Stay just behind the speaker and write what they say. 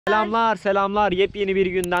Selamlar, selamlar. Yepyeni bir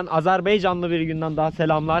günden, Azerbaycanlı bir günden daha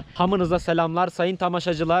selamlar. Hamınıza selamlar sayın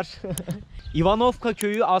tamaşacılar. Ivanovka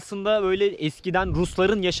köyü aslında böyle eskiden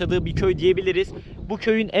Rusların yaşadığı bir köy diyebiliriz. Bu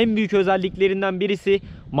köyün en büyük özelliklerinden birisi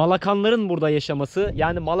Malakanların burada yaşaması.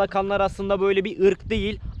 Yani Malakanlar aslında böyle bir ırk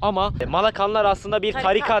değil ama Malakanlar aslında bir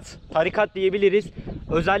tarikat diyebiliriz.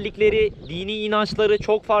 Özellikleri, dini inançları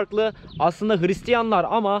çok farklı. Aslında Hristiyanlar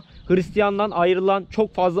ama Hristiyandan ayrılan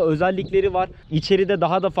çok fazla özellikleri var. İçeride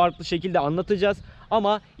daha da farklı şekilde anlatacağız.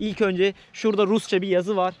 Ama ilk önce şurada Rusça bir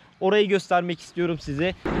yazı var. Orayı göstermek istiyorum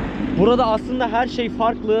size. Burada aslında her şey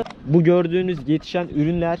farklı. Bu gördüğünüz yetişen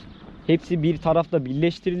ürünler hepsi bir tarafta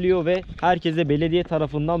birleştiriliyor ve herkese belediye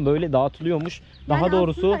tarafından böyle dağıtılıyormuş. Daha yani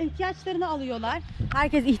doğrusu ihtiyaçlarını alıyorlar.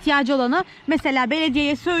 Herkes ihtiyacı olanı mesela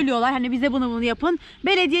belediyeye söylüyorlar. Hani bize bunu yapın.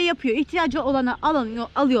 Belediye yapıyor. İhtiyacı olanı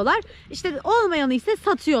alıyorlar. İşte olmayanı ise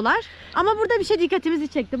satıyorlar. Ama burada bir şey dikkatimizi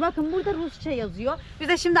çekti. Bakın burada Rusça yazıyor. Biz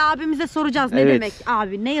de şimdi abimize soracağız. Ne demek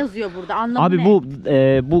abi? Ne yazıyor burada? Anlamı abi ne?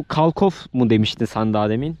 Bu Kalkov mu demiştin sen daha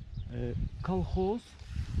demin?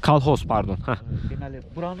 Kalhoz pardon. Deməli,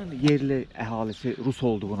 buranın yerli əhalisi Rus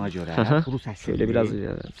olduğuna görə, Rus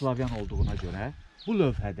əsilli, Slavyan olduğuna görə bu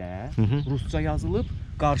lövhədə Rusça yazılıb,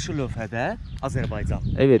 qarşı lövhədə Azərbaycan.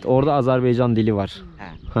 Evet, orada Azerbaycan dili var.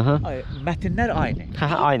 Mətinlər aynı.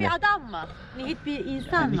 Aynı. Bir adam mı? Nihit bir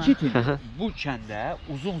insan mı? Nikitin bu kəndə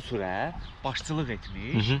uzun sürə başçılıq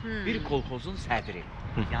etmiş bir kolxozun sədri,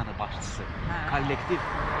 yəni başçısı. Kollektiv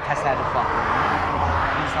təsərrüfatının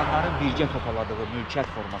insanların birgə topaladığı mülkiyyət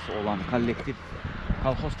forması olan kollektiv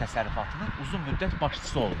kolxoz təsərrüfatının uzun müddət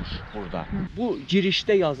başçısı olmuş burada. Bu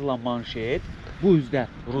girişdə yazılan manşet bu üzdə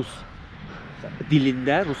Rus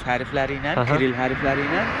dilində, Rus hərfləri ilə, kiril hərfləri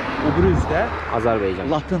ilə, o biri üzdə Azərbaycan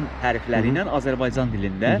Latın hərfləri ilə Azərbaycan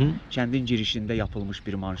dilində kəndin girişində yapılmış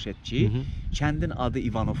bir manşet ki, kəndin adı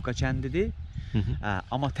İvanovka kəndidir.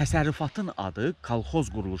 Amma təsərrüfatın adı, kolxoz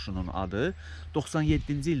quruluşunun adı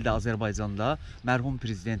 97-ci ildə Azərbaycanda mərhum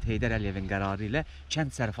prezident Heydər Əliyevin qərarı ilə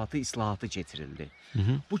kənd təsərrüfatı islahatı keçirildi.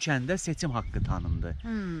 Bu kəndə seçim haqqı tanındı.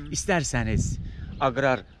 İstərsəniz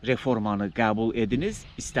aqrar reformanı qəbul ediniz,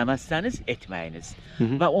 istəməzsəniz etməyiniz.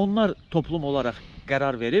 Və onlar toplum olaraq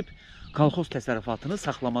qərar verib kolxoz təsərrüfatını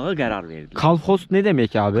saxlamağa qərar verdilər. Kolxoz ne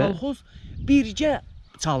demek abi? Kolxoz birgə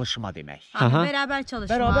çalışma demək. Beraber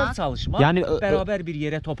çalışma. Beraber çalışma, yani beraber bir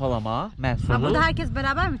yere topalama, məhsulu. Burada herkes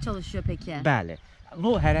beraber mi çalışıyor peki? Bəli.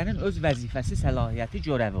 Hərənin öz vəzifəsi, səlahiyyəti,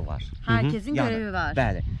 görəvi var. Herkesin görevi var.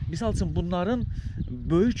 Bəli. Misal üçün bunların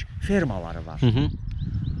böyük fermaları var.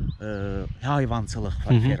 Hayvancılıq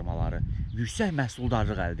fermaları. Yüksək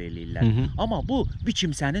məhsuldarlıq əldə edirlər. Amma bu bir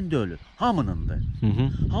kimsənin deyil, hamınındır.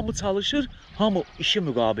 Hamı çalışır, hamı işi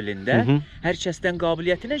müqabilində, hər kəsdən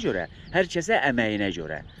qabiliyyətinə görə, hər kəsə əməyinə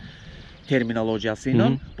görə. Terminolojiyası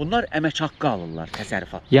ilə bunlar əmək haqqı alırlar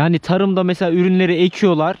təsərrüfat. Yani tarımda mesela ürünleri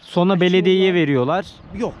ekiyorlar, sonra belediyeye veriyorlar.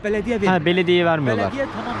 Yox, belediye vermiyor. Belediyeye vermiyorlar. Belediye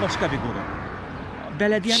tamam başka bir kurum.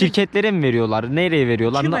 Şirketlere mi veriyorlar? Nereye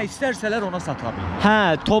veriyorlar? Kime isterseler ona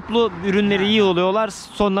satabilir. Toplu ürünleri iyi oluyorlar,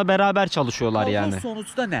 sonra beraber çalışıyorlar kolxoz yani.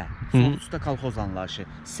 Sonuçta nə? Sonuçta kolxoz anlayışı.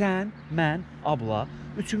 Sən, mən, abla,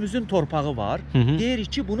 üçümüzün torpağı var.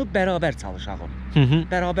 Deyirik ki, bunu beraber çalışalım.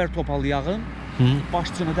 Beraber topalayalım.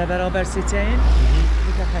 Başçını da beraber seçəyin.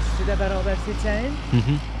 Mütəxəssisi də beraber seçəyin.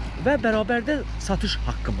 Və bərabərdə satış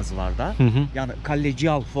haqqımız var da. Yəni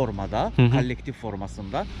kollegial formada, kollektiv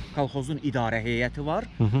formasında kolxozun idarə heyəti var,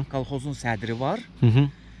 kolxozun sədri var.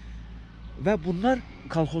 Və bunlar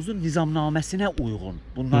kolxozun nizamnaməsinə uyğun.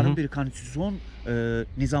 Bunların bir konstitusiyon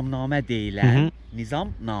nizamnamə deyilən,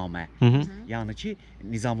 nizamnamə. Yəni ki,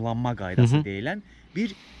 nizamlanma qaydası deyilən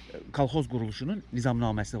bir kolxoz quruluşunun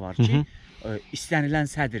nizamnaməsi var ki, istənilən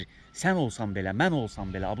sədr sən olsan belə, mən olsam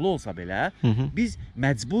belə, abla olsa belə, biz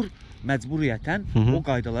məcburiyyətən o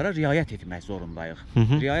qaydalara riayət etmək zorundayıq.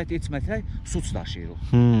 Riayət etməsək suç daşıyırıq.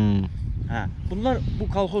 Bunlar bu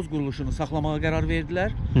kolxoz quruluşunu saxlamağa qərar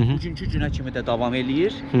verdilər. Bugünkü günə kimi də davam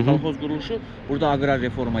eləyir kolxoz quruluşu. Burada aqrar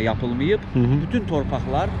reforma yapılmayıb. Bütün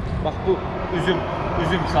torpaqlar, bax bu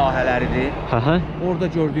üzüm sahələridir. Orada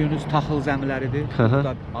gördüyünüz taxıl zəmiləridir.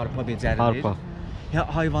 Burada arpa becəridir.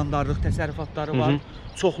 Hayvandarlıq təsərrüfatları var.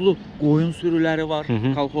 Çoxlu qoyun sürüləri var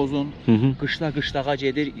kolxozun. Qışda qışlağa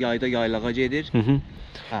gedir, yayda yaylağa gedir.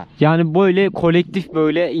 Yani böyle kolektif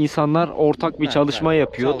böyle insanlar ortak bir çalışma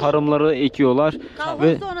yapıyor. Tarımları ekiyorlar.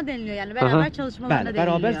 Kolxoz da ona deniliyor yani beraber çalışmalarına deniliyor.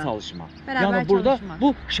 Beraber çalışma. Yani burada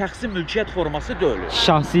bu şəxsi mülkiyyət forması deyil.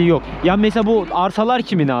 Şahsi yok. Yani mesela bu arsalar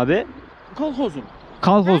kimin abi? Kolxozun.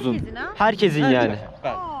 Kolxozun. Herkesin yani.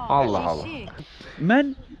 Allah Allah.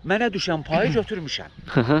 Mənə düşən payı götürmüşəm.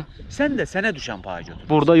 Sən də sənə düşən payı götür.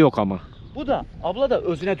 Burada yok ama. Bu da abla da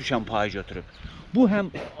özünə düşən payı götürüb. Bu həm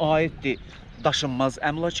aiddir daşınmaz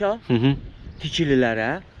əmlaka,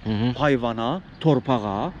 tikililərə, hayvana,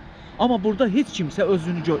 torpağa. Amma burada heç kimsə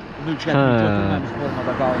özünü mülkiyyətini götürməmiş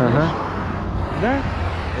formada qalmış. Və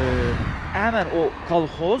həmən o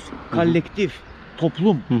kolxoz, kollektiv,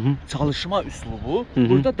 toplum çalışma üslubu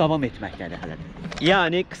burada davam etməkdədir hələ.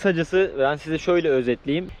 Yani kısacası ben size şöyle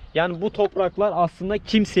özetleyeyim. Yani bu topraklar aslında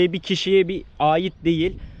kimseye, bir kişiye bir ait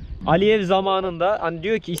değil. Aliyev zamanında hani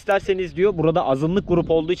diyor ki isterseniz diyor burada azınlık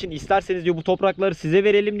grup olduğu için isterseniz diyor bu toprakları size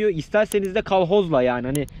verelim diyor. İsterseniz de kolhozla yani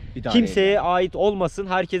hani kimseye ait olmasın,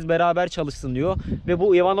 herkes beraber çalışsın diyor. Ve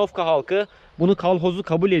bu Ivanovka halkı bunu kolhozu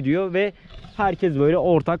kabul ediyor ve herkes böyle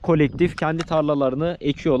ortak, kolektif kendi tarlalarını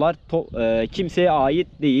ekiyorlar. Kimseye ait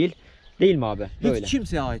değil. Değil mi abi? Böyle. Heç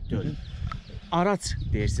kimsəyə aid deyil. Araç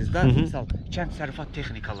deyirsiniz də, misal kənd sərfat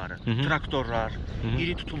texnikaları, traktorlar,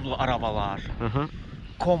 iri tutumlu arabalar,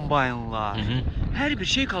 kombaynlar, hər bir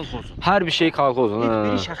şey kolxozun. Her bir şey kolhozun. Heç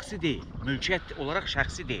biri şəxsi deyil, mülkiyyət olaraq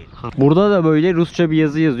şəxsi deyil. Burada da böyle Rusça bir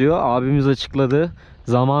yazı yazıyor. Abimiz açıkladı.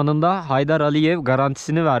 Zamanında Haydar Aliyev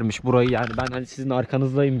garantisini vermiş burayı. Yani ben hani sizin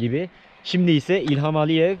arkanızdayım gibi. Şimdi ise İlham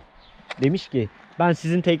Aliyev demiş ki ben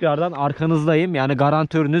sizin tekrardan arkanızdayım. Yani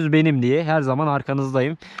garantörünüz benim diye her zaman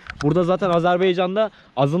arkanızdayım. Burada zaten Azerbaycan'da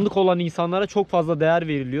azınlık olan insanlara çok fazla değer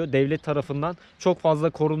veriliyor. Devlet tarafından çok fazla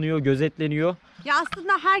korunuyor, gözetleniyor. Ya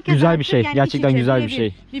aslında herkes Güzel bir artık şey. yani Gerçekten iç içe, güzel bir birebir,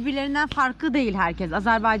 şey. Birbirlerinden farklı değil herkes.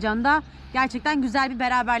 Azerbaycan'da gerçekten güzel bir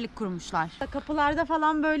beraberlik kurmuşlar. Kapılarda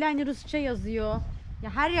falan böyle hani Rusça yazıyor. Ya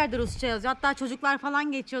her yerde Rusça yazıyor. Hatta çocuklar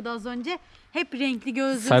falan geçiyordu az önce. Hep renkli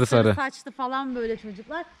gözlü, sarı saçlı falan böyle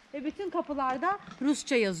çocuklar. Ve bütün kapılarda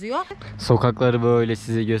Rusça yazıyor. Sokakları böyle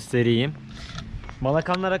size göstereyim.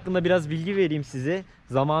 Malakanlar hakkında biraz bilgi vereyim size.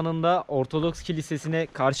 Zamanında Ortodoks Kilisesi'ne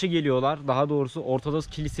karşı geliyorlar. Daha doğrusu Ortodoks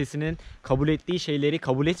Kilisesi'nin kabul ettiği şeyleri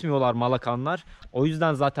kabul etmiyorlar Malakanlar. O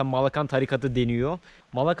yüzden zaten Malakan tarikatı deniyor.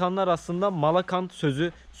 Malakanlar aslında Malakan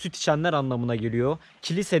sözü süt içenler anlamına geliyor.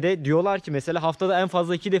 Kilisede diyorlar ki mesela haftada en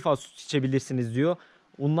fazla 2 defa süt içebilirsiniz diyor.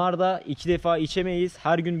 Onlar da 2 defa içemeyiz.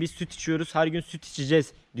 Her gün biz süt içiyoruz. Her gün süt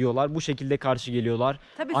içeceğiz diyorlar. Bu şekilde karşı geliyorlar.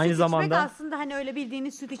 Tabii aynı süt zamanda içmek aslında hani öyle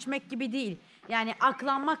bildiğiniz süt içmek gibi değil. Yani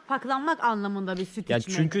aklanmak, paklanmak anlamında bir süt yani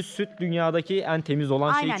içmek. çünkü süt dünyadaki en temiz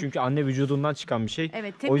olan Aynen. şey. Çünkü anne vücudundan çıkan bir şey.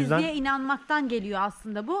 Evet, O temizliğe yüzden inanmaktan geliyor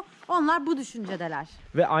aslında bu. Onlar bu düşüncedeler.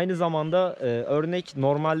 ve aynı zamanda örnek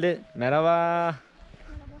normalde merhaba.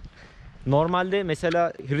 Normalde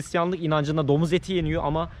mesela Hristiyanlık inancında domuz eti yeniyor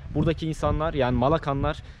ama buradaki insanlar yani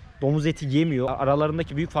Malakanlar domuz eti yemiyor.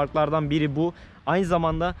 Aralarındaki büyük farklardan biri bu. Aynı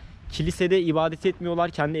zamanda kilisede ibadet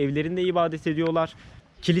etmiyorlar. Kendi evlerinde ibadet ediyorlar.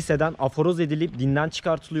 Kiliseden aforoz edilip dinden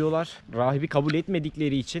çıkartılıyorlar. Rahibi kabul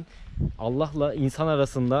etmedikleri için Allah'la insan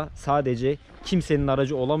arasında sadece kimsenin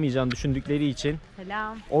aracı olamayacağını düşündükleri için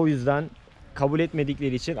Selam. o yüzden kabul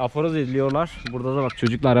etmedikleri için aforoz ediliyorlar. Burada da bak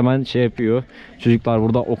çocuklar hemen şey yapıyor. Çocuklar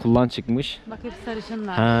burada okuldan çıkmış. Bak hep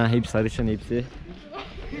sarışınlar. Ha, hepsi sarışın hepsi.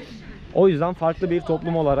 O yüzden farklı bir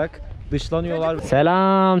toplum olarak dışlanıyorlar.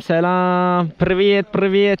 Selam selam. Privet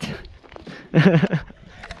privet.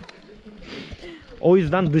 O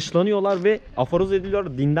yüzden dışlanıyorlar ve aforoz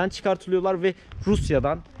ediliyorlar, dinden çıkartılıyorlar ve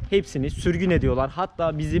Rusya'dan hepsini sürgün ediyorlar.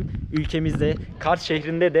 Hatta bizim ülkemizde Kars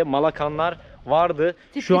şehrinde de Malakanlar vardı.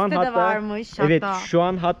 Tiflis'te de varmış hatta. Evet, şu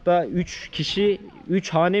an hatta 3 kişi 3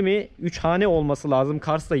 hane mi? 3 hane olması lazım.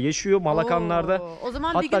 Kars'ta yaşıyor Malakanlarda. Oo, o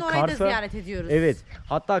zaman hatta bir gün orayı Kars'a da ziyaret ediyoruz. Evet.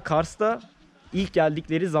 Hatta Kars'ta ilk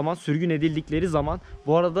geldikleri zaman, sürgün edildikleri zaman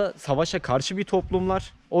bu arada savaşa karşı bir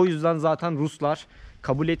toplumlar. O yüzden zaten Ruslar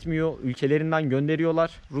kabul etmiyor. Ülkelerinden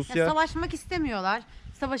gönderiyorlar Rusya. Ya savaşmak istemiyorlar.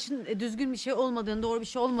 Savaşın düzgün bir şey olmadığını, doğru bir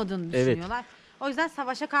şey olmadığını düşünüyorlar. O yüzden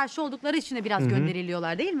savaşa karşı oldukları için de biraz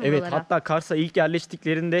gönderiliyorlar değil mi Evet, buralara? hatta Kars'a ilk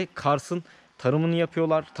yerleştiklerinde Kars'ın tarımını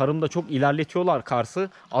yapıyorlar. Tarımda çok ilerletiyorlar Kars'ı.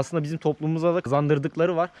 Aslında bizim toplumumuza da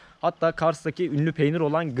kazandırdıkları var. Hatta Kars'taki ünlü peynir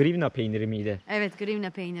olan Grivna peyniri miydi? Evet, Grivna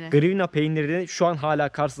peyniri. Grivna peyniri şu an hala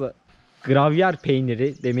Kars'ta gravyer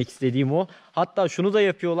peyniri demek istediğim o. Hatta şunu da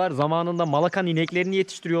yapıyorlar. Zamanında Malakan ineklerini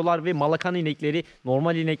yetiştiriyorlar ve Malakan inekleri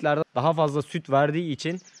normal ineklerden daha fazla süt verdiği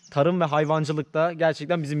için tarım ve hayvancılıkta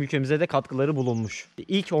gerçekten bizim ülkemize de katkıları bulunmuş.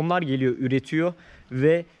 İlk onlar geliyor, üretiyor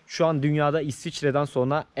ve şu an dünyada İsviçre'den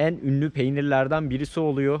sonra en ünlü peynirlerden birisi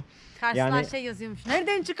oluyor. Karslar Yani şey yazıyormuş.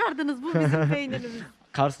 Nereden çıkardınız bu bizim peynirimiz?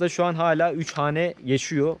 Kars'ta şu an hala 3 hane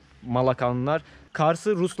yaşıyor Malakanlılar.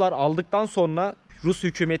 Kars'ı Ruslar aldıktan sonra Rus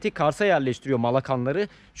hükümeti Kars'a yerleştiriyor Malakanları.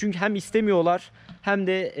 Çünkü hem istemiyorlar hem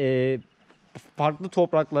de farklı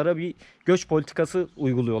topraklara bir göç politikası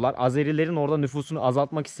uyguluyorlar. Azerilerin orada nüfusunu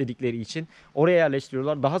azaltmak istedikleri için oraya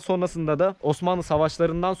yerleştiriyorlar. Daha sonrasında da Osmanlı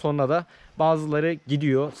savaşlarından sonra da bazıları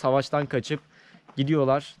gidiyor savaştan kaçıp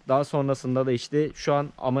gidiyorlar. Daha sonrasında da işte şu an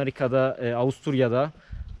Amerika'da, Avusturya'da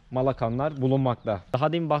Malakanlar bulunmakta.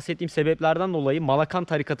 Daha demin bahsettiğim sebeplerden dolayı Malakan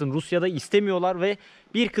tarikatını Rusya'da istemiyorlar ve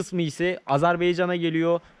bir kısmı ise Azerbaycan'a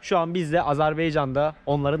geliyor. Şu an biz de Azerbaycan'da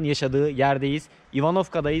onların yaşadığı yerdeyiz.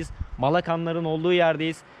 Ivanovka'dayız. Malakanların olduğu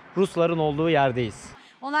yerdeyiz. Rusların olduğu yerdeyiz.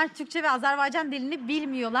 Onlar Türkçe ve Azerbaycan dilini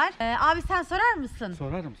bilmiyorlar. Abi sen sorar mısın?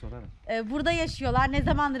 Sorarım. Burada yaşıyorlar. Ne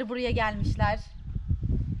zamandır buraya gelmişler?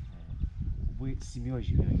 Bu семьей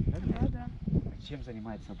живете, да? Да. Чем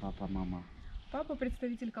занимается папа, мама? Папа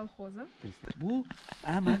представитель колхоза. Bu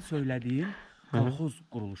hemen söylediğim kolhoz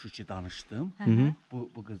kuruluşu için danıştım.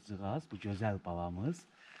 Bu kızcığaz, bu güzel balamız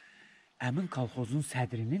Əmin kolxozun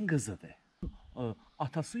sədrinin qızıdır.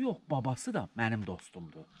 Atası yox, babası da mənim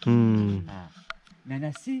dostumdur.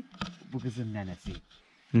 Nənəsi, bu qızın nənəsi,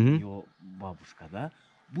 o babuşkada,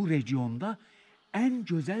 bu regionda ən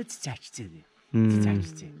gözəl çiçəkçidir.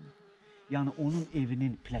 Çiçəkçi. Yəni onun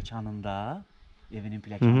evinin pləkanında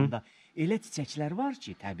elə çiçəklər var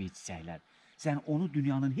ki, təbii çiçəklər. Sən onu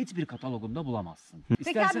dünyanın heç bir kataloqunda bulamazsın.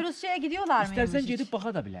 Peki abi Rusya'ya gidiyorlar mı? İstersen gedib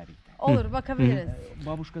baxa da bilərik. Olur, bakabiliriz.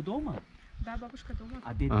 Babuşka da o mu? Да, бабушка дома.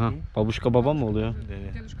 Aha, babuşka baba mı oluyor?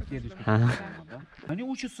 Dедушка тоже Дедушка. дома. Hani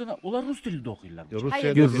uçuşsun, onlar Rus dilində oxuyurlar.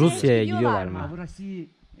 Hayır, Rusya'ya gidiyorlar gidiyorlar mı? mı? В России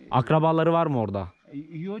Akrabaları var mı orada?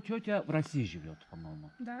 ее тетя в России живет, по-моему.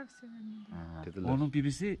 Да, все верно. Onun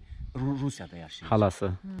bibisi Rusya'da yaşıyor.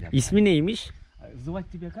 Halası. İsmi neymiş?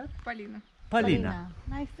 Звать тебя как? Полина. Полина.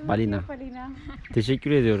 Nice to meet Полина. you, Полina.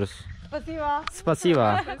 Teşekkür ediyoruz. Spasiba.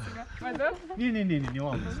 Spasiba. Спасибо. Вода? Ne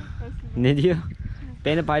olmaz. Ne diyor?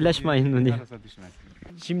 Beni paylaşmayın mı diyor.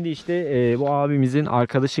 Şimdi işte bu abimizin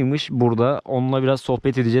arkadaşıymış burada. Onunla biraz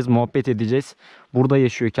sohbet edeceğiz, muhabbet edeceğiz. Burada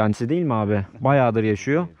yaşıyor kendisi değil mi abi? Bayağıdır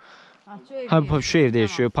yaşıyor. Şu evde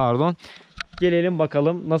yaşıyor, pardon. Gelelim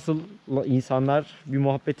bakalım nasıl insanlar, bir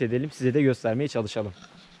muhabbet edelim. Size de göstermeye çalışalım.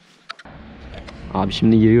 Abi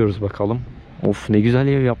şimdi giriyoruz bakalım. Of ne güzel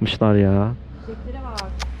ev yapmışlar ya. Çiçeklere bak.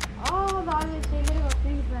 Lale şeylere bak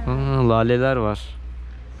ne güzel. Laleler var.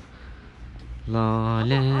 Acaba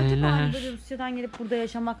Laleler. hani böyle Rusya'dan gelip burada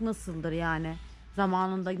yaşamak nasıldır yani?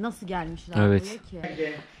 Zamanında nasıl gelmişler Evet. buraya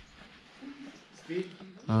ki?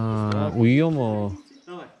 Uyuyor mu o?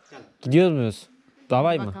 Gidiyor muyuz?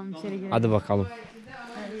 Davay mı? Bakalım içeri girelim. Hadi bakalım.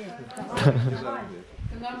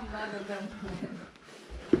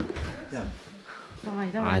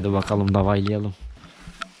 Haydi bakalım davaylayalım.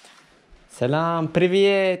 Selam,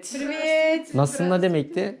 privyet. Evet. Nasılsın ne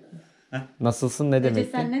demekti? Nasılsın ne Ece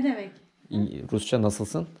demekti? sen ne demek? Rusça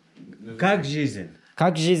nasılsın? Как жизнь?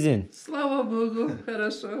 Как жизнь? Слава Богу,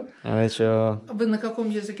 хорошо. Evet şu. Вы на каком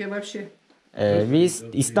языке вообще? Biz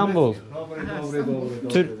İstanbul.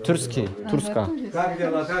 Türski. Turska. Как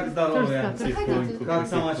дела? Как здоровье? Как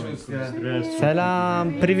самочувствие?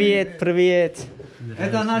 Selam, privyet, privyet.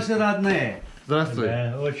 Это наши родные. Здравствуй.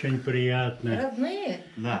 Да, очень приятно. Родные?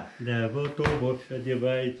 Да. Да, вот обувь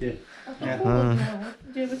одевайте.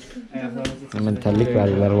 Девочка. Hemen terlik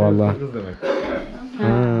verdiler valla.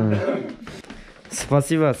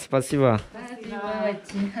 Spasiba, spasiba.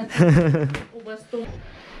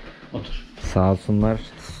 Sağ olsunlar.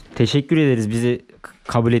 Teşekkür ederiz bizi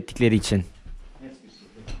kabul ettikleri için.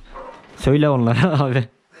 Söyle onlara abi.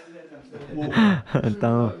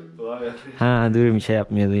 Tamam. Ha dur bir şey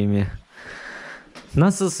yapmıyor duymuyor.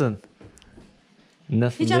 Nasılsın?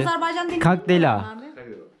 Nasıl? Hiç Azerbaycan dilini Kalk dela. bilmiyorum abi.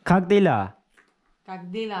 Как дела? Как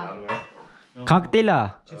дела? Как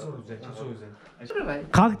dela?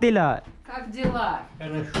 Как dela? Как дела?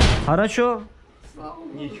 Хорошо.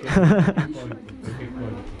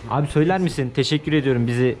 Abi söyler misin? Teşekkür ediyorum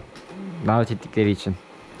bizi davet ettikleri için.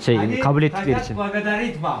 Kabul ettikleri için.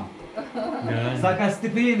 Благодарить вам. За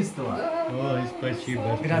гостеприимство. Ой,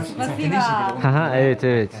 спасибо. Biraz Spasiba. Haha evet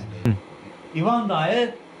evet. İvan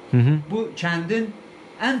dayı Hı hı. bu kəndin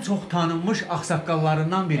ən çox tanınmış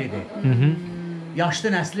ağsaqqallarından biridir. Yaşlı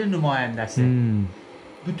nəslin nümayəndəsi.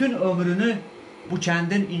 Bütün ömrünü bu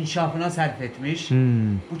kəndin inkişafına sərf etmiş,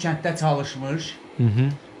 bu kənddə çalışmış,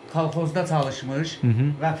 kolxozda çalışmış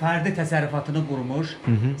və fərdi təsərrüfatını qurmuş,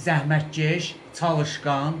 zəhmətkeş,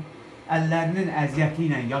 çalışqan, əllərinin əziyyəti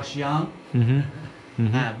ilə yaşayan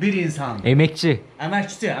bir insan. Emekçi.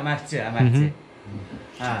 Əməkçi.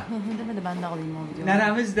 Hə. Demedi ben de alayım onu diyor.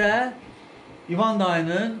 Nənəmiz də İvan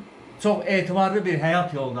dayının çox etibarlı bir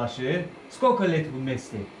həyat yoldaşı. Сколько лет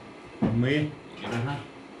вместе? Мы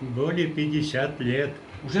более 50 лет.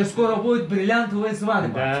 Уже скоро будет бриллиантовая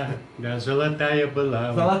свадьба. Да, да, золотая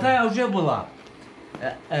была. Zolotaya уже была.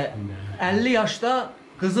 50 yaşda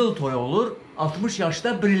qızıl toy olur, 60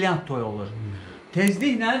 yaşda brilliant toy olur.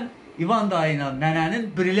 Tezliklə İvan dayı ilə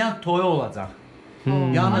nənənin brilliant toyu olacaq.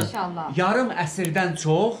 Yəni Maşallah. yarım əsrdən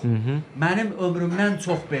çox, mənim ömrümdən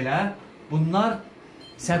çox belə bunlar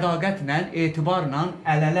sədaqətlə, etibarla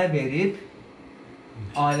əl-ələ verib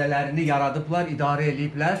ailələrini yaradıblar, idarə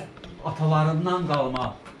ediblər. Atalarından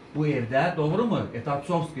qalma bu evdə, doğrumu?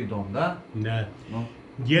 Etatçovski domda. Да.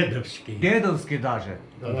 Дедовский. Dedovski dajı.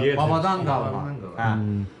 Babadan qalma. Hə.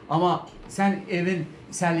 Amma sən evin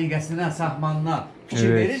səliqəsinə, sahmanına fikir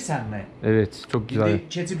verirsənmi? Evet, çok güzel. İndi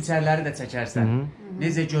keçib içəriləri də çəkərsən.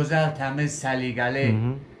 Necə gözəl, təmiz, səliqəli,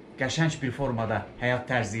 qəşəng bir formada həyat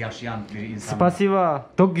tərzi yaşayan bir insan. Spasiba.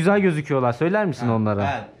 Çok güzel gözüküyorlar. Söyler misin onlara?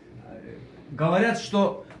 Hə. Говорят,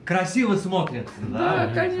 что красиво смотрятся, да?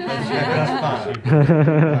 Да, конечно.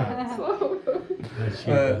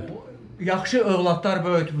 Yaxşı övladlar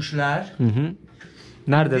böyütmüşlər.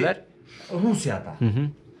 Neredeler? Rusya'da.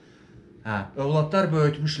 Hə, övladlar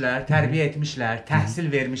böyütmüşlər, tərbiyə etmişlər,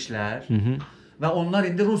 təhsil vermişlər və onlar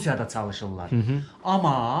indi Rusya'da çalışırlar.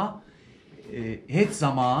 Amma heç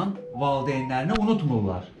zaman valideynlərini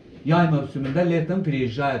unutmurlar. Yay mövsümündə Letim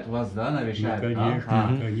приезжает вас, да, на Вещаевка.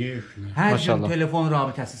 Конечно, конечно. Hər gün Maşallah. telefon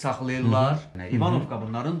rabitəsi saxlayırlar. Ivanovka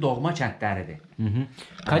bunların doğma kəndləridir.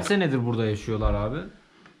 Kaç senedir burada yaşıyorlar abi?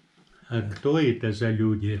 А кто это за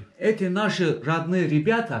люди? Эти наши родные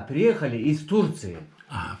ребята приехали из Турции.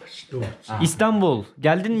 А, что? İstanbul.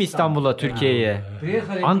 Geldin mi İstanbul'a, Türkiye'ye?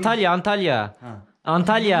 Приехали Antalya, Antalya.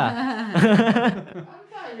 Antalya.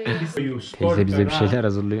 Teyze bize bir şeyler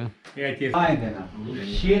hazırlıyor. Эти Aynen.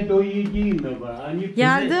 все до единого. Они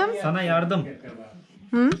Yardım. Sana yardım.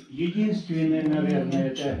 единственные, наверное,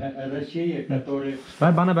 это Россия, которая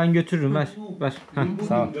Ver bana, ben götürürüm, ver. Ver. Heh,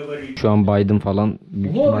 sağ ol. говорит. Şu an Biden falan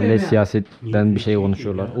büyük ihtimalle siyasetten bir şey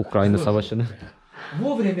konuşuyorlar. Ukrayna savaşını.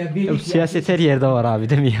 Vovремя Ya, великий siyaset her yerde var abi,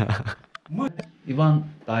 değil mi ya? İvan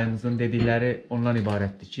dayımızın dedikləri ondan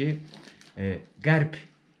ibarətdir ki, qərb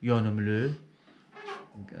yönümlü,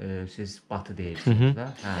 siz batı deyirsiniz da.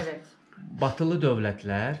 Hə. Evet. Batılı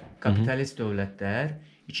dövlətlər, kapitalist dövlətlər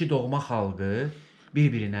iki doğma xalqı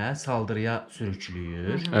bir-birinə saldırıya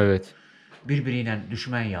sürükləyir, Evet. bir-biri ilə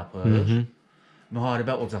düşmən yapır,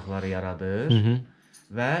 müharibə ocaqları yaradır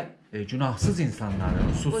və günahsız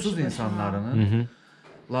insanların, suçsuz insanların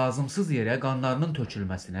lazımsız yerə qanlarının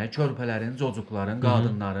tökülməsinə, körpələrin, cocuqların,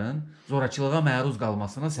 qadınların zorakılığa məruz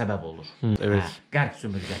qalmasına səbəb olur. Evet. Qərb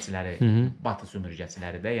sömürgəçiləri, Batı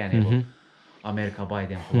sömürgəçiləri də, yəni bu Amerika,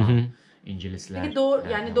 Biden falan, İngilislər. Peki doğru,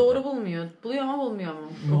 yani doğru bulmuyor. Buluyor mu, bulmuyor mu?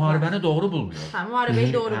 Müharibəni doğru bulmuyor. Ha,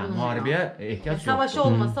 muharebeyi doğru Hə, bulmuyor. müharibəyə ehtiyac yoxdur. Savaşı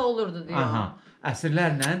olmasa olurdu diyor. Aha.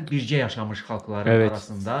 Əsrlərlə bircə yaşamış xalqların Evet.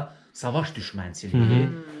 arasında savaş düşmənçiliyi,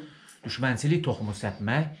 düşmənçilik toxumu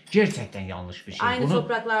səpmək gerçəkdən yanlış bir şey. Aynı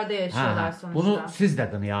topraklarda yaşıyorlar sonuçta. Bunu siz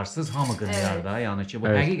də qınayarsınız, hamı qınayar Evet. da. Yəni ki, bu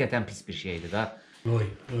Evet. həqiqətən pis bir şeydir da. Ой, ой,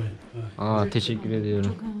 ой. Aa, teşekkür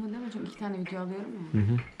ediyorum. Değil mi hocam? 2 tane video alıyorum ya.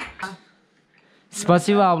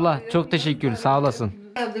 Spasiba abla. Çok teşekkür. Sağ olasın.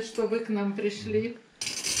 Рада, что вы к нам пришли.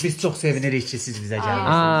 Biz çox sevinirik ki, siz bizə gəlirsiniz.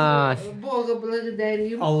 Aa, Бога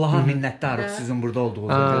благодарим. Allaha minnətdarıq sizin burada olduğunuz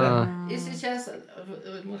aa. üçün. И сейчас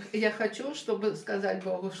я хочу, чтобы сказать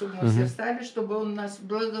Богу, чтобы мы все встали, чтобы Он нас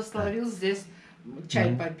благословил здесь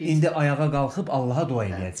чай попить. İndi ayağa qalxıb Allaha dua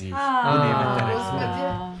edəcəyik. Bu nemətlərə. Господи,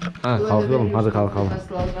 Ha, kalkalım. Hadi kalkalım.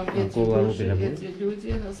 послал нам эти Голову души, прямо. эти люди,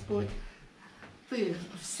 Господь. Ты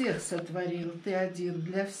всех сотворил, Ты один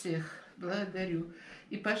для всех. Благодарю.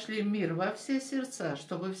 И пошли мир во все сердца,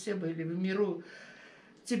 чтобы все были в миру.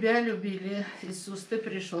 Тебя любили, Иисус, Ты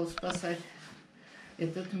пришел спасать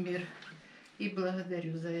этот мир. И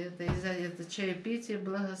благодарю за это. И за это чаепитие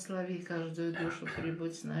благослови каждую душу,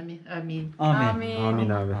 прибудь с нами. Аминь. Amin. Amin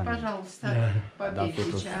abi. Пожалуйста, попейте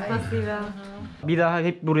чай. Bir daha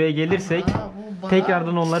hep buraya gelirsek А, ну,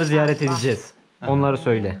 tekrardan onları ziyaret edeceğiz. Onları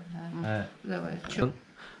söyle. Давай, чё?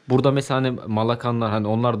 Burada mesela hani Malakanlar, hani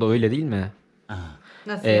onlar da öyle değil mi?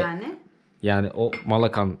 Nasıl yani? Yani o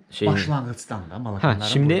Malakan şeyin. Başlanğıçdan da Malakanların Ha,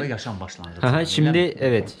 şimdi- burada yaşam başlanğıcı. Aha, şimdi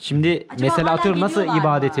evet. Şimdi Acaba mesela hala atıyorum nasıl geliyorlar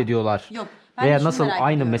ibadet mı? ediyorlar? Yok. Ben de Veya şunu nasıl merak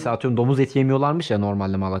aynı ediyorum. mesela atıyorum domuz eti yemiyorlarmış ya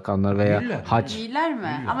normalde Malakanlar veya Yiyorlar. hac. Değiller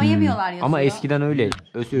mi? Ama yemiyorlar yazıyor. Ama eskiden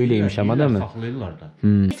öyleymiş ama değil mi? Saxlayırlar da.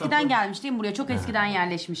 Eskiden gelmiş değil mi buraya? Çok eskiden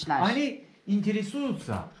yerleşmişler. Hani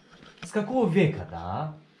интересуются с какого vека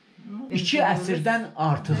da? 2 əsrdən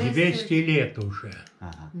artıq. 200 lет уже.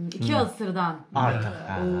 2 asırdan. Artıq.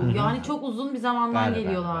 Yani çok uzun bir zamandan Bəli, bəli,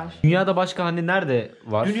 geliyorlar. Dünyada başka hani nerede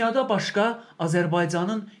var? Dünyada başqa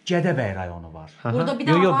Azərbaycanın Gədə Bey rayonu var. Burada bir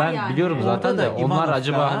Yo, daha yo, var ben yani. biliyorum zaten Orada de da onlar Ivanovka,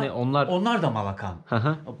 acaba hani onlar Onlar da Malakan.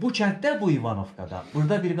 hı. Bu kənddə bu Ivanovkada.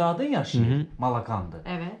 Burada bir qadın yaşayır, Malakandır.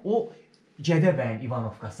 Evet. O Gədə bəyin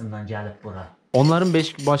İvanovkasından gəlib bura. Onların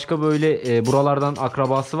başka böyle buralardan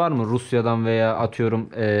akrabası var mı? Rusya'dan veya atıyorum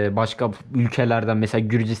başka ülkelerden, mesela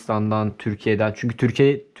Gürcistan'dan, Türkiye'den. Çünkü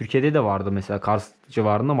Türkiye'de de vardı mesela, Kars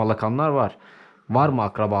civarında Malakanlar var. Var mı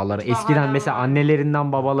akrabaları? Eskiden mesela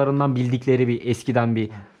annelerinden, babalarından bildikleri bir eskiden bir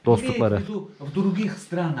dostlukları. В других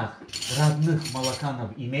странах родных Malakanов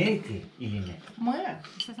имеете или нет? Мы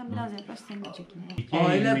İstersen biraz yaklaş, seni de çekeyim.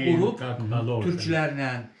 Ailə Имеем, qurub, как положено. türklərlə,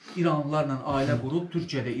 İranlılarla ailə qurub,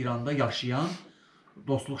 Türkiyədə, İranda yaşayan,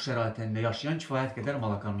 dostluq şəraitində yaşayan kifayət qədər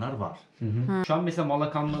Malakanlar var. Şu an mesela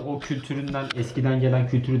Malakanlı o kültüründen, eskiden gelen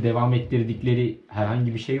kültürü devam ettirdikleri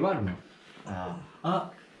herhangi bir şey var mı? А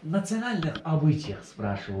национальных обычаях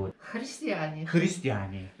спрашивают. христиане.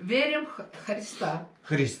 Христиане. Верим в Христа.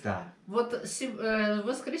 Христа. Вот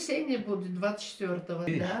воскресенье будет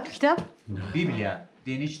 24-го, да? Kitap Bibliya,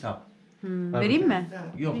 dini kitap. vereyim mi? Да,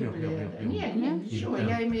 Yok, Библия. yok, yok, yok, yok. Не, ничего,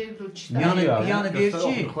 я имею в виду читать. Yani der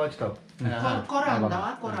ki, Коран,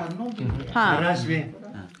 да, Коран, ну, Библия. Ha. Разве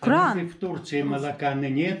Kur'an. в Турции Малаканы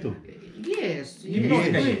нету? Есть,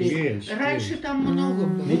 Немножко есть. Раньше там много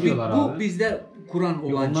было. Ne diyorlar bu abi? bizdə Kur'an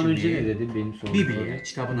olan Ondan önce ne kimi dedi benim sorum? Bibliya,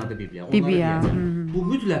 kitabın adı Bibliya. Onları Bibliya, deyəcəm. Bu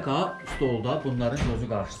mütləqa stolda bunların gözü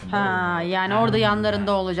qarşısında. Ha, yani orada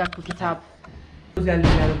yanlarında olacak bu kitap.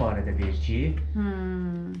 Özellikləri barədə deyir ki,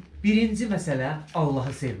 birinci məsələ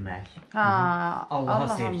Allahı sevmək. Ha, Allah'a Allah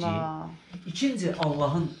sevgi. Allah. İkinci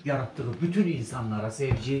Allah'ın yarattığı bütün insanlara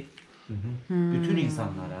sevgi. Bütün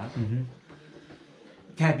insanlara.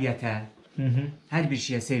 Təbiətə. Hər bir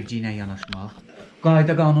şeyə sevgi ilə yanaşmaq.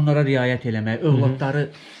 Qayda qanunlara riayət eləmək. Övladları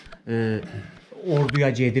orduya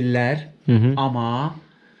gedirlər. Amma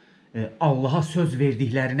Allah'a söz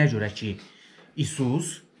verdiklərinə görə ki,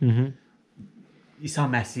 İsa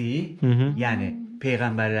Məsih, yəni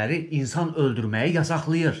peyğəmbərləri insan öldürməyi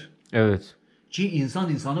yasaqlayır. Evet. Ki insan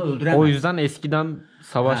insanı öldürəməz. O yüzden eskiden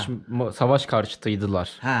savaş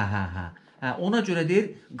karşıtıydılar. Hə, ona görə deyir,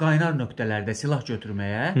 qaynar nöqtələrdə silah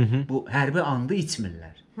götürməyə bu hərbi andı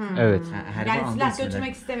içmirlər. Evet. Hərbi Yani andı silah içmirlər.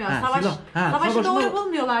 götürmek istemiyor. Hə, Savaş, silah- savaşı savaşma- doğru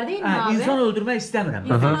bulmuyorlar değil mi abi? İnsan öldürmək istəmirəm.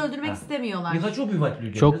 İnsanı öldürmek istemiyorlar. Я хочу убивать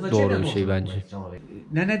людей. Çok Zачем doğru я bir şey должен bence. убивать человека?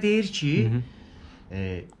 Nənə deyir ki,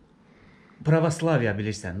 pravoslaviya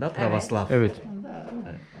bilirsən də, pravoslav. Evet.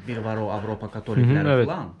 Bir var o Avropa katolikləri evet.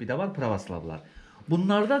 falan, bir də var pravoslavlar.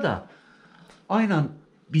 Bunlarda da aynen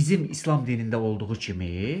bizim İslam dinində olduğu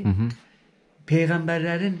kimi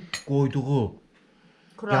peyğəmbərlərin qoyduğu,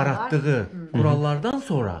 yaratdığı qurallardan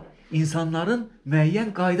sonra insanların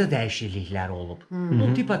müəyyən qayda dəyişiklikləri olub.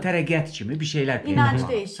 Bu tipa tərəqqət kimi bir şeylər İnanç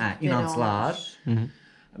değişiklikləri inanclar,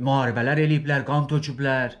 müharibələr eləyiblər, qan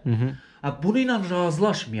töküblər. Bunu ilə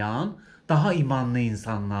razılaşmayan daha imanlı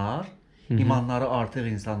insanlar, imanları artıq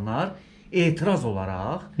insanlar etiraz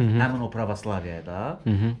olaraq həmin o pravoslaviyada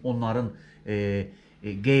onların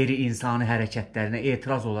qeyri-insani hərəkətlərinə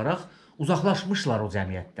etiraz olaraq uzaqlaşmışlar o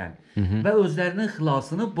cəmiyyətdən və özlərinin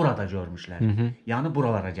xilasını burada görmüşlər. Yəni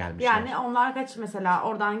buralara gəlmişlər. Yani onlar kaç mesela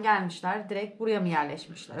oradan gelmişler direkt buraya mı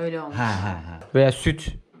yerleşmişler öyle olmuş. Veya süt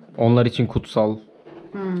onlar için kutsal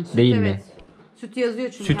değil mi? Evet. Süt yazıyor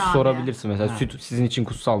çünkü Süt abi. sorabilirsin mesela. Süt sizin için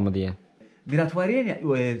kutsal mı diye. Viratvariyaya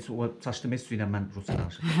çaşdım üstüyle mən Rusya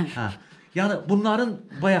danışıram. Yəni bunların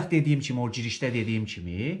bayaq dediyim kimi, o girişdə dediyim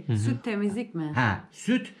kimi, Süt temizlik mi?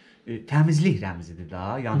 süt təmizlik rəmzidir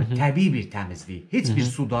da. Yəni təbii bir təmizlik. Heç bir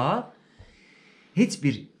suda, heç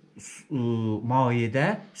bir mayedə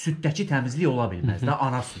süddəki təmizlik ola bilməz də,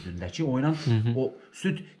 ana südündəki. O ilə o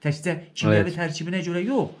süd təkcə kimyəvi tərkibinə görə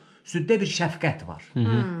yox, süddə bir şəfqət var.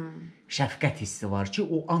 Şəfqət hissi var ki,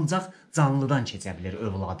 o ancaq canlıdan keçə bilir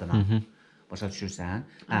övladına. Başa düşürsən?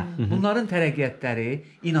 Bunların tərəqqətləri,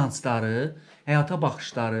 inancları, həyata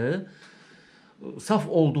baxışları saf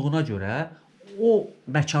olduğuna görə o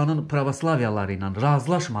məkanın pravoslaviyaları ilə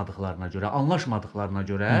razılaşmadıqlarına görə, anlaşmadıqlarına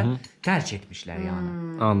görə tərk etmişlər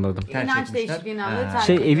yəni. Anladım. Tərk İnanç etmişlər. değişikliğinden de terk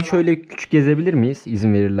Şey evi ediyorlar. şöyle küçük gezebilir miyiz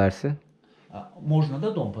izin verirlerse? Можно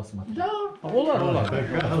da dom посмотреть. Да, Olar.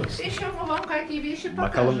 еще мы вам какие вещи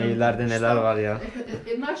Bakalım покажем. evlerde neler var ya.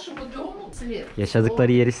 Нашему дому цвет.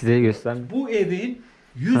 Yaşadıkları yeri size göster. Bu evin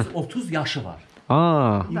 130 yaşı var.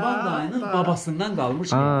 Aa. İvan dayının babasından qalmış.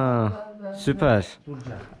 Süper.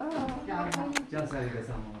 Gel Sərikə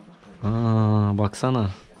sən Baksana.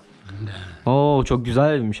 Oo çok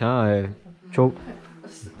güzelmiş ha ev. Çok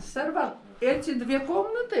Сорвал. Эти две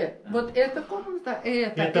комнаты, вот эта комната,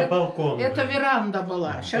 Это балкон. это веранда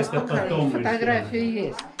была. Сейчас Это покажу, потом фотография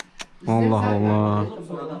есть. Allah Allah.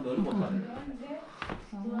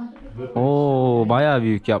 Oo bayağı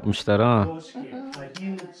büyük yapmışlar ha.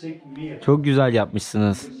 11 метров. Çok güzel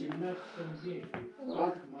yapmışsınız.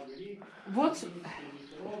 Вот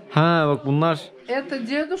Ha bak bunlar. Это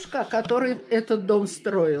дедушка, который этот дом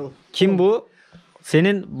строил. Kim bu?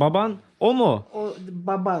 Senin baban o mu? О,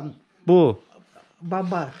 Бабан. Bu.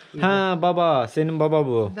 Баба. Ha baba. Senin baba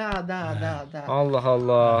bu. Да. Allah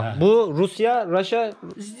Allah. Bu Rusya, Rusya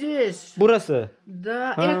Здесь. burası.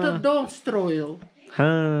 Да, этот дом строил.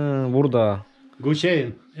 Ha burada.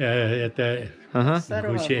 Гусейн. Это Aha.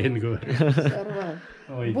 Гусейн говорит. Сорвал.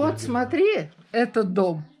 Ой, Вот смотри, этот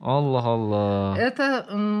дом. Allah Allah. Это...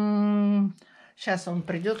 сейчас он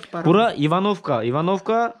придет пару. Bura Ivanovka.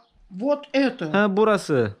 Ivanovka. Вот это. Ha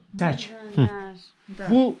burası. Tək. Да.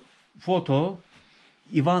 Bu foto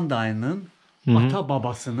İvan dayının ata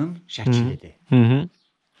babasının şəklidir. Hı.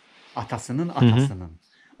 Atasının atasının.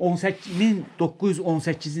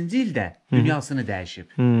 1918-ci ildə dünyasını dəyişib.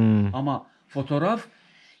 Amma fotoğraf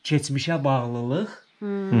keçmişə bağlılıq,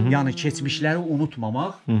 yəni keçmişləri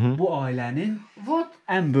unutmamaq bu ailənin Вот,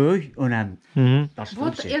 ən böyük önəm daşıdığı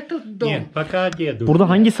вот şey. этот дом. Нет, пока дедушка. Burada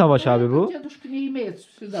hangi savaş abi bu? Дедушка не имеет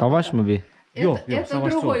сюда. Savaş mı bir? Yok, Это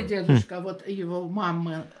savaş другой yox. дедушка, вот его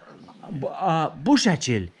мама. Bu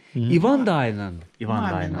şəkil İvan dayının,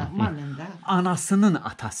 Мамин, да. anasının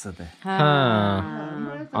atasıdır. Ha.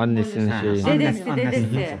 Annesinin şeyi. Dedesi,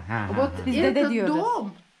 dedesi. Вот Biz dede этот diyoruz.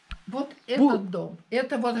 дом, вот этот дом,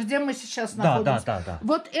 это вот где мы сейчас находимся. Да.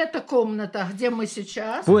 Вот эта комната, где мы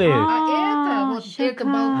сейчас, Bu ev. а это вот это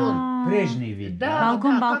балкон. Brejnevi. Да,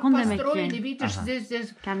 Балкон, да, балкон как demek ki. построили, видишь,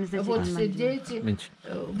 здесь, Kendimize вот çekin все bence. дети.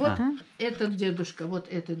 Вот этот дедушка, вот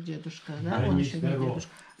этот дедушка, да, он еще не dедушка.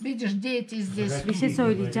 Видишь, дети здесь. Bir şey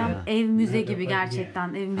söyleyeceğim. Ev müze gibi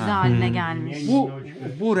gerçekten. Ev müze haline gelmiş.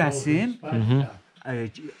 Bu rəsm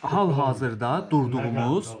hal-hazırda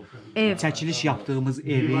durduğumuz, Ev. çəkiliş yaptığımız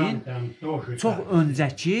evin çox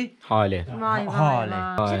öncəki Hali. Vay hali.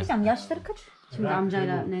 Bir şey diyeceğim. Yaşları kaç? Şimdi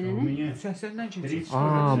amcayla nenenin. 80'dən keçir.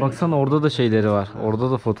 Aa baksana orada da şeyleri var.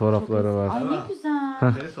 Orada da fotoğrafları var. Ay ne güzel.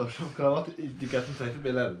 Seni soruşum, kravat diqqətimi çəkib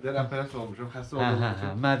belədir. Deyirəm, pərəs olmuşum, xəstə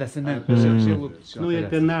olmuşum. Mədəsindən Ну,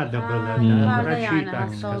 это надо было, да. Yukarıda Врачи yani так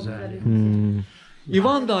hasta сказали. oldukları.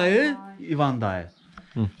 İvan dayı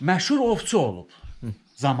məşhur ovçu olub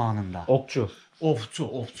zamanında. Okçu. Ovçu,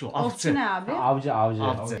 Ovçu ne abi? Avcı.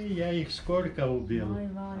 Я их сколько убил? Vay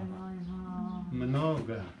vay.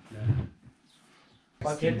 Много. Да.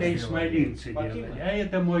 Это исмаилинцы делали. А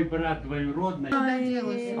это мой брат двоюродный.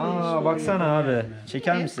 Aa baksana abi.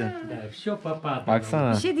 Çeker misin? Да, все попадало.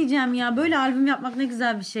 Baksana. Bir şey diyeceğim ya. Böyle albüm yapmak ne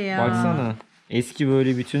güzel bir şey ya. Baksana. Eski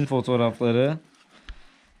böyle bütün fotoğrafları.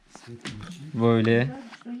 Böyle.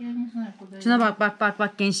 Şuna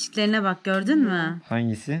bak gençliklerine bak gördün mü?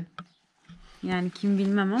 Hangisi? Yani kim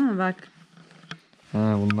bilmem ama bak.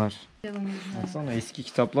 Ha bunlar. Baksana eski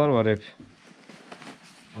kitaplar var hep.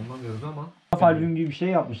 Anlamıyoruz ama. Fotoğraf albüm gibi bir şey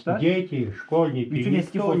yapmışlar. Дети, школьники, Bütün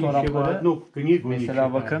eski никто еще fotoğrafları одну книгу не Mesela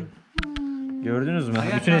читали. bakın. Gördünüz mü?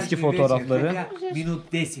 Bütün eski fotoğrafları.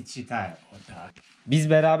 Minut 10 читаю. Biz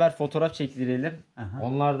beraber fotoğraf çektirelim. Aha.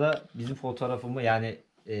 Onlar da bizim fotoğrafımı yani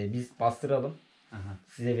biz bastıralım. Aha.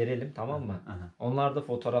 Size verelim tamam mı? Aha. Onlar da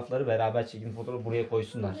fotoğrafları beraber çektiğim fotoğrafı buraya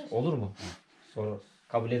koysunlar. Olur mu? Sonra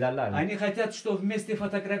kabul ederler mi? Они хотят, что вместе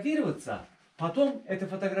фотографироваться, потом эту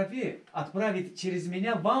фотографию отправить через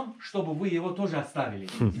меня вам, чтобы вы его тоже оставили.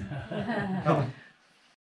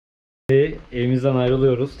 Evimizden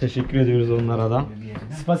ayrılıyoruz. Teşekkür ediyoruz onlara da.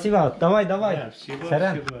 Spasiba. Davay. Да, всего,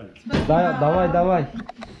 Сарам. всего. Davay.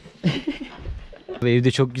 Ev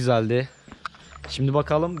de çok güzeldi. Şimdi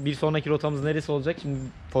bakalım bir sonraki rotamız neresi olacak? Şimdi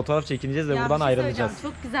fotoğraf çekineceğiz ve Ya buradan bir şey ayrılacağız.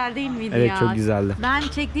 söyleyeceğim, Çok güzel değil miydi Evet ya? çok güzeldi. Ben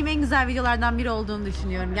çektiğim en güzel videolardan biri olduğunu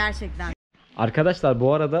düşünüyorum gerçekten. Arkadaşlar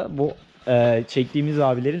bu arada bu çektiğimiz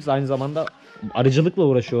abilerimiz aynı zamanda arıcılıkla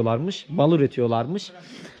uğraşıyorlarmış. Bal üretiyorlarmış.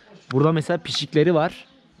 Burada mesela pişikleri var.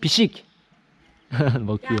 Pişik.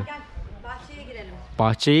 Bakıyor. Gel bahçeye girelim.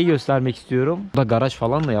 Bahçeyi göstermek istiyorum. Burada garaj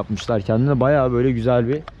falan da yapmışlar. Kendine bayağı böyle güzel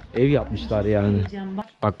bir ev yapmışlar yani.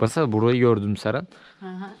 Bak mesela burayı gördüm Seren.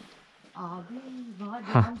 Abi vay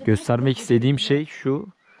Hah, göstermek istediğim şey şu.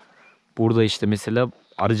 Burada işte mesela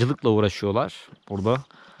arıcılıkla uğraşıyorlar burada.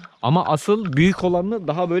 Ama asıl büyük olanını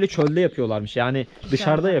daha böyle çölde yapıyorlarmış. Yani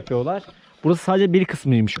dışarıda yapıyorlar. Burası sadece bir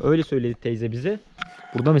kısmıymış. Öyle söyledi teyze bize.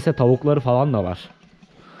 Burada mesela tavukları falan da var.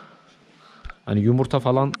 Hani yumurta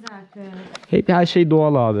falan. Hep her şey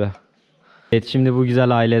doğal abi. Evet şimdi bu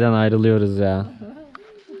güzel aileden ayrılıyoruz ya.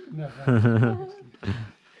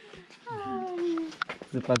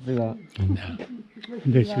 Спасибо.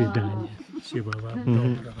 До свидания. Всего вам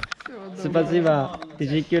доброго. Спасибо.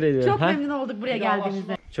 Teşekkür ediyorum. Çok Ha? memnun olduk buraya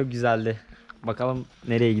geldiğimizde. Çok güzeldi. Bakalım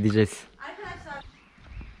nereye gideceğiz. Arkadaşlar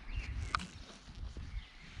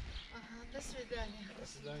До свидания.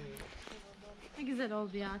 ne güzel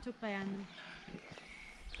oldu ya. Çok beğendim.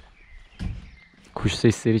 Kuş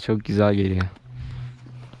sesleri çok güzel geliyor.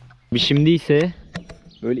 Şimdi ise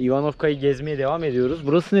böyle Ivanovka'yı gezmeye devam ediyoruz.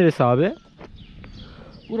 Burası neresi abi?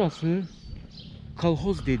 Burası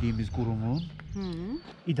kolhoz dediğimiz kurumun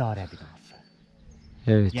idare binası.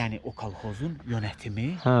 Evet. Yani o kolhozun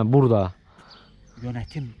yönetimi, Ha, burada.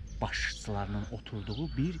 yönetim başçılarının oturduğu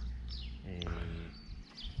bir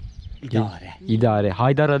idare. İdare.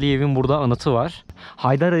 Haydar Aliyev'in burada anıtı var.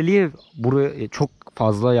 Haydar Aliyev buraya çok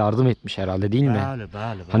fazla yardım etmiş herhalde, değil mi?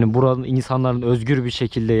 Bəli. Hani buranın insanların özgür bir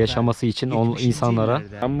şekilde yaşaması için o 70'inci insanlara.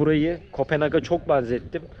 illerde. Ben burayı Kopenhag'a çok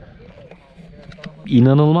benzettim.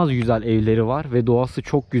 İnanılmaz güzel evleri var ve doğası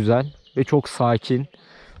çok güzel ve çok sakin.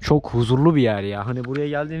 Çok huzurlu bir yer ya. Hani buraya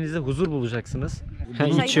geldiğinizde huzur bulacaksınız.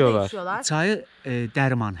 Çayı da İçiyorlar. içiyorlar. Çayı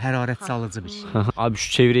derman, hararet salıcı bir şey. Abi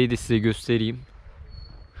şu çevreyi de size göstereyim.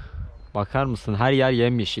 Bakar mısın? Her yer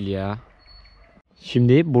yemyeşil ya.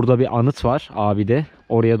 Şimdi burada bir anıt var abi de.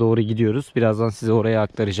 Oraya doğru gidiyoruz. Birazdan size oraya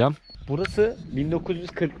aktaracağım. Burası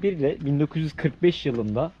 1941 ile 1945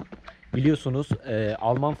 yılında biliyorsunuz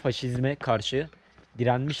Alman faşizme karşı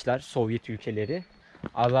direnmişler Sovyet ülkeleri.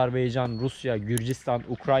 Azerbaycan, Rusya, Gürcistan,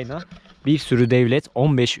 Ukrayna, bir sürü devlet,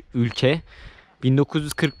 15 ülke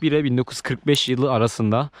 1941 ile 1945 yılı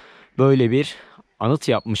arasında böyle bir anıt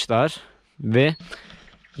yapmışlar ve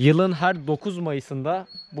yılın her 9 Mayıs'ında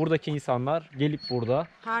buradaki insanlar gelip burada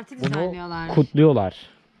Parti bunu düzenliyorlar. kutluyorlar.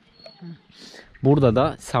 Burada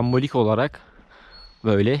da sembolik olarak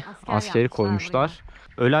böyle askeri yapmışlar koymuşlar.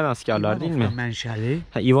 Ölen askerler değil mi? Ivanovka mənşəli,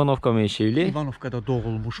 Ivanovka menşeili. Ivanovka'da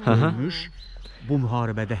doğulmuş, Hı hı. ölmüş, bu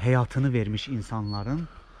müharibədə həyatını vermiş insanların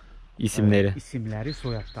isimleri. isimləri,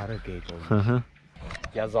 soyadları qeyd olunur. Hı hı.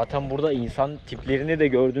 Ya zaten burada insan tiplerini de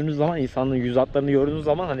gördüğünüz zaman, insanın yüz hatlarını gördüğünüz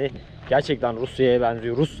zaman hani gerçekten Rusya'ya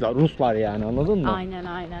benziyor. Ruslar yani, anladın mı? Aynen.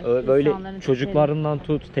 Böyle İnsanların çocuklarından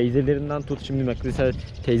tut, teyzelerinden tut. Şimdi bak mesela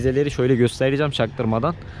teyzeleri şöyle göstereceğim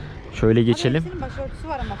çaktırmadan. Şöyle geçelim. Hepsinin başörtüsü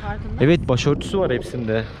var ama farkında. Evet, başörtüsü var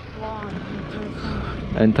hepsinde.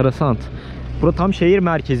 Vay, Enteresan. Burası tam şehir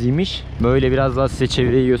merkeziymiş. Böyle biraz daha size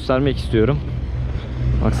çevreyi göstermek istiyorum.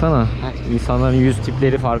 Baksana, insanların yüz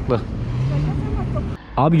tipleri farklı.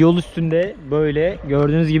 Abi yol üstünde böyle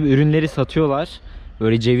gördüğünüz gibi ürünleri satıyorlar.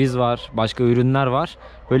 Böyle ceviz var, başka ürünler var.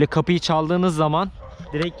 Böyle kapıyı çaldığınız zaman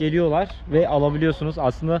direkt geliyorlar ve alabiliyorsunuz.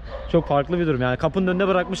 Aslında çok farklı bir durum. Yani kapının önüne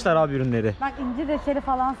bırakmışlar abi ürünleri. Bak incir reçeli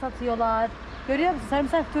falan satıyorlar. Görüyor musun?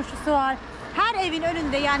 Sarımsak turşusu var. Her evin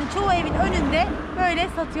önünde, yani çoğu evin önünde böyle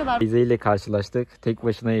satıyorlar. Teyze ile karşılaştık. Tek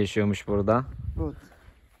başına yaşıyormuş burada.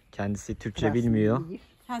 Kendisi Türkçe bilmiyor.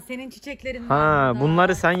 Ha, senin çiçeklerin var Ha, burada.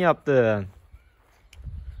 bunları sen yaptın.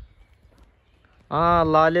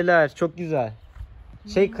 Aa, laleler çok güzel.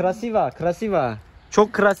 Krasiva.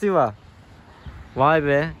 Çok krasiva. Vay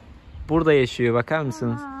be. Burada yaşıyor, bakar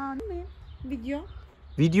mısınız? Aa, değil mi? Video.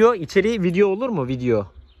 Video, içeriği video olur mu? Video.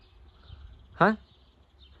 Ha?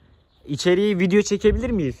 İçeriği video çekebilir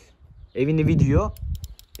miyiz? Evini video.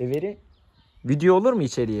 Everi. Video olur mu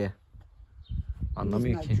içeriye?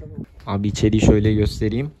 Anlamıyor ki. Abi içeriği şöyle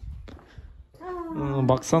göstereyim.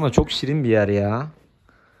 Baksana, çok şirin bir yer ya.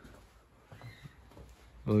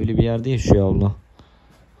 Böyle bir yerde yaşıyor abla.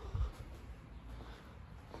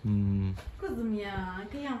 Kızım ya,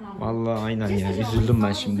 kıyamam. Vallahi aynen ya. Üzüldüm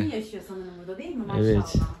ben şimdi. Uzun yaşıyor sanırım burada, değil mi? Maşallah.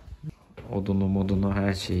 Evet. Odunu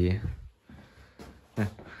her şeyi.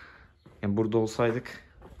 Yani burada olsaydık,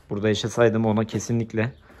 burada yaşasaydım ona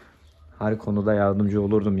kesinlikle her konuda yardımcı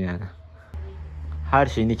olurdum yani. Her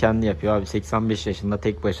şeyini kendi yapıyor abi. 85 yaşında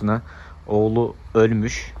tek başına. Oğlu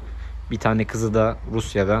ölmüş. Bir tane kızı da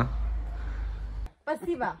Rusya'da.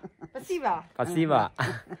 Pasiva.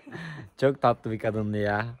 Çok tatlı bir kadındı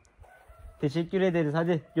ya. Teşekkür ederiz.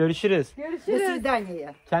 Hadi görüşürüz. До Görüşürüz.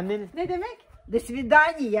 свидания. Kendiniz. Ne demek? До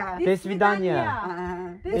свидания. До свидания.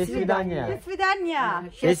 До свидания. До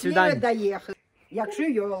свидания. Счастливо свидания. доехать. Якşı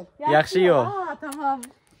yol. Yaxşı yol. Aa, tamam.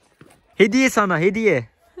 Hediye sana, hediye.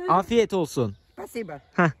 Afiyet olsun. Спасибо.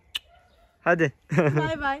 Hadi.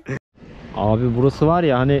 Bay bay. Abi burası var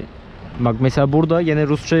ya, hani bak mesela burada yine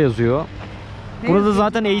Rusça yazıyor. Burada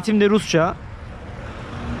zaten eğitimde Rusça.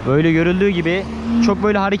 Böyle görüldüğü gibi çok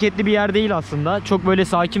böyle hareketli bir yer değil aslında. Çok böyle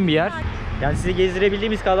sakin bir yer. Yani size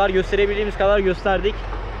gezdirebildiğimiz kadar, gösterebildiğimiz kadar gösterdik.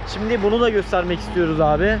 Şimdi bunu da göstermek istiyoruz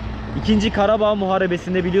abi. İkinci Karabağ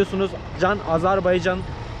Muharebesi'nde biliyorsunuz Azerbaycan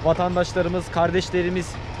vatandaşlarımız,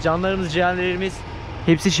 kardeşlerimiz, canlarımız, ciğerlerimiz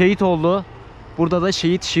hepsi şehit oldu. Burada da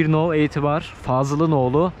şehit Şirnov Etibar Fazıl'ın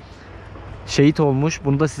oğlu şehit olmuş.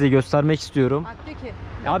 Bunu da size göstermek istiyorum. Bak diyor ki,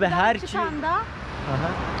 Abi her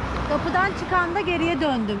kapıdan çıkanda geriye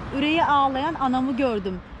döndüm. Üreyi ağlayan anamı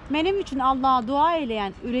gördüm. Benim için Allah'a dua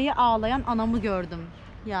eyleyen, üreyi ağlayan anamı gördüm.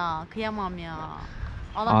 Ya kıyamam ya.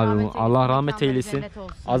 Allah rahmet eylesin. cennet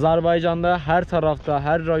olsun. Azerbaycan'da her tarafta,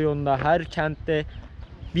 her rayonda, her kentte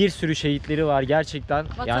bir sürü şehitleri var gerçekten.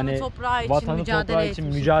 Vatanı toprağı için vatanı mücadele toprağı için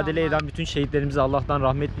etmiş mücadele insanlar. eden bütün şehitlerimize Allah'tan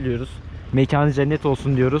rahmet diliyoruz. Mekanı cennet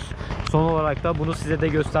olsun diyoruz. Son olarak da bunu size de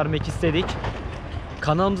göstermek istedik.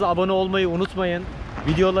 Kanalımıza abone olmayı unutmayın.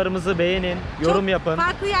 Videolarımızı beğenin, yorum yapın.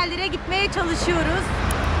 Farklı yerlere gitmeye çalışıyoruz.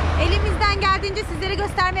 Elimizden geldiğince sizlere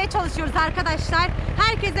göstermeye çalışıyoruz arkadaşlar.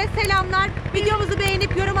 Herkese selamlar. Videomuzu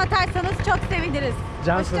beğenip yorum atarsanız çok seviniriz.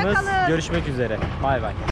 Cansınız. Hoşça kalın. Görüşmek üzere. Bay bay.